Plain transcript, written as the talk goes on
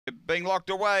being locked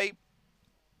away.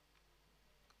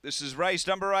 This is race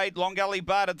number 8, Long Gully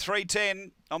Bud at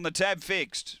 3:10 on the tab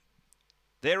fixed.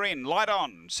 They're in, light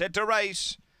on, set to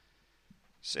race.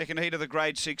 Second heat of the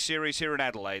Grade 6 series here in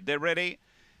Adelaide. They're ready.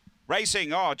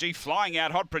 Racing, oh gee, flying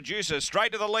out, Hot Producer,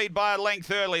 straight to the lead by a length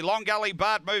early. Long Gully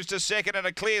Bart moves to second and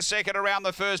a clear second around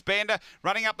the first bender.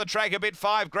 Running up the track a bit,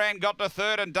 5 grand got to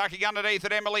third and ducking underneath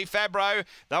at Emily Fabro.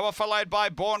 They were followed by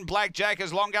Born Blackjack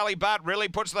as Long Gully Bart really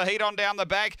puts the heat on down the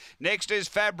back. Next is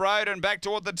Fab Road and back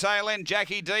toward the tail end,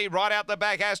 Jackie D. Right out the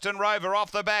back, Aston Rover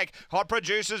off the back. Hot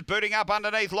Producers booting up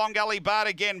underneath Long Gully Bart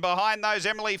again. Behind those,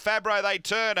 Emily Fabro, they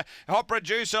turn. Hot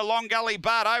Producer, Long Gully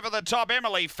Bart over the top,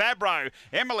 Emily Fabro.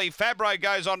 Emily Fabro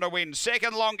goes on to win.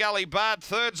 Second, Long Gully Bart.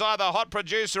 Third's either Hot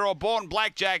Producer or Born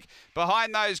Blackjack.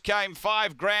 Behind those came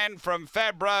 5 grand from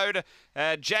Fab Road,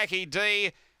 Jackie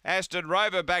D, Aston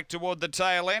Rover back toward the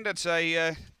tail end. It's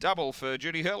a double for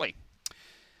Judy Hurley.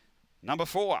 Number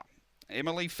 4,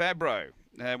 Emily Fabro.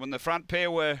 When the front pair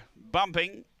were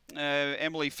bumping,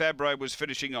 Emily Fabro was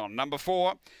finishing on. Number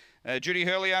 4, Judy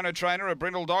Hurley, owner trainer, a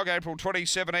brindle dog, April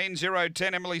 2017,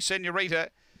 010, Emily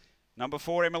Senorita. Number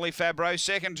 4, Emily Fabro.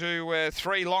 Second to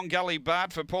 3, Long Gully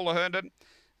Bart for Paula Herndon.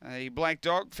 A black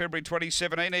dog, February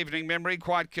 2017, evening memory,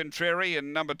 quite contrary.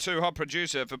 And number 2, Hot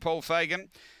Producer for Paul Fagan.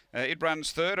 It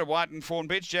runs third, a white and fawn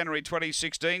bitch, January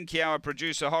 2016. Kiawa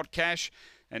Producer, Hot Cash.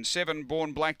 And 7,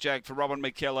 Born Blackjack for Robin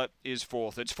McKellar is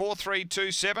fourth. It's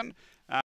 4-3-2-7.